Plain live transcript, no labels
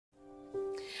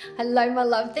Hello, my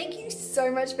love. Thank you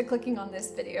so much for clicking on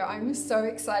this video. I'm so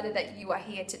excited that you are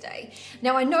here today.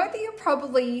 Now, I know that you're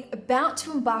probably about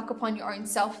to embark upon your own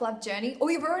self-love journey,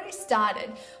 or you've already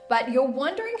started, but you're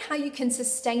wondering how you can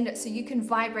sustain it so you can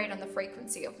vibrate on the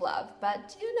frequency of love.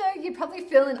 But you're probably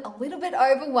feeling a little bit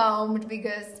overwhelmed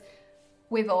because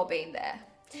we've all been there.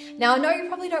 Now, I know you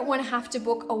probably don't want to have to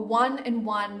book a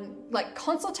one-on-one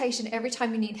consultation every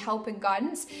time you need help and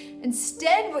guidance.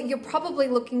 Instead, what you're probably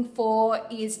looking for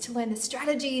is to learn the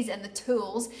strategies and the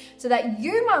tools so that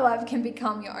you, my love, can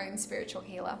become your own spiritual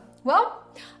healer. Well,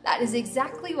 that is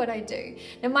exactly what I do.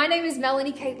 Now, my name is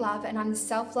Melanie Kate Love, and I'm the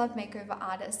self-love makeover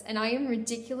artist, and I am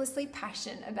ridiculously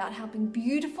passionate about helping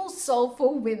beautiful,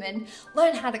 soulful women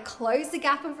learn how to close the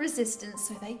gap of resistance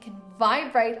so they can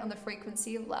vibrate on the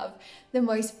frequency of love, the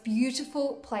most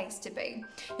beautiful place to be.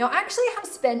 Now, I actually have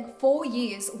spent 4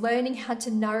 years learning how to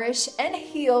nourish and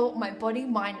heal my body,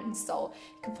 mind, and soul.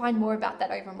 You can find more about that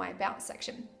over in my About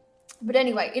section. But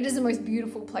anyway, it is the most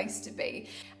beautiful place to be.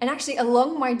 And actually,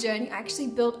 along my journey, I actually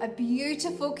built a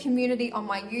beautiful community on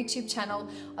my YouTube channel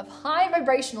of high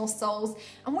vibrational souls.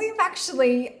 And we're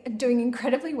actually doing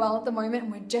incredibly well at the moment.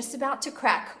 And we're just about to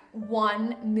crack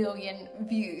 1 million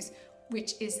views,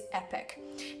 which is epic.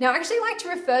 Now, I actually like to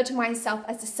refer to myself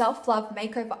as a self-love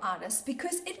makeover artist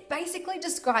because it basically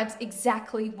describes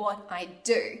exactly what I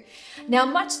do. Now,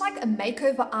 much like a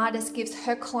makeover artist gives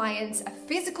her clients a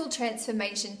physical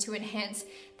transformation to enhance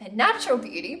their natural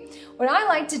beauty, what I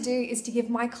like to do is to give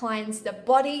my clients the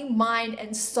body, mind,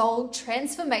 and soul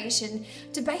transformation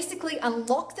to basically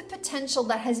unlock the potential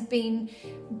that has been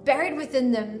buried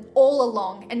within them all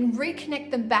along and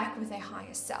reconnect them back with their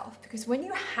higher self. Because when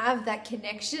you have that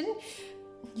connection,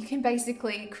 you can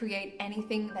basically create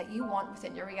anything that you want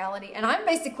within your reality. And I'm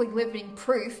basically living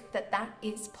proof that that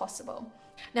is possible.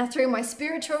 Now, through my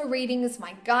spiritual readings,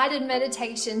 my guided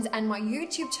meditations, and my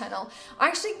YouTube channel, I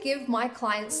actually give my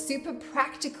clients super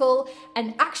practical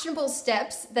and actionable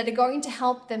steps that are going to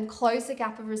help them close the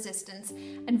gap of resistance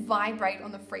and vibrate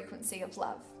on the frequency of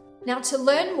love. Now, to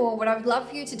learn more, what I would love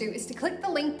for you to do is to click the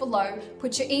link below,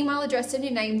 put your email address and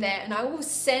your name there, and I will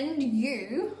send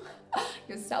you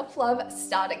your self-love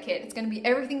starter kit. It's going to be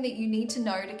everything that you need to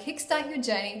know to kickstart your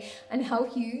journey and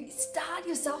help you start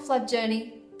your self-love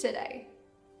journey today.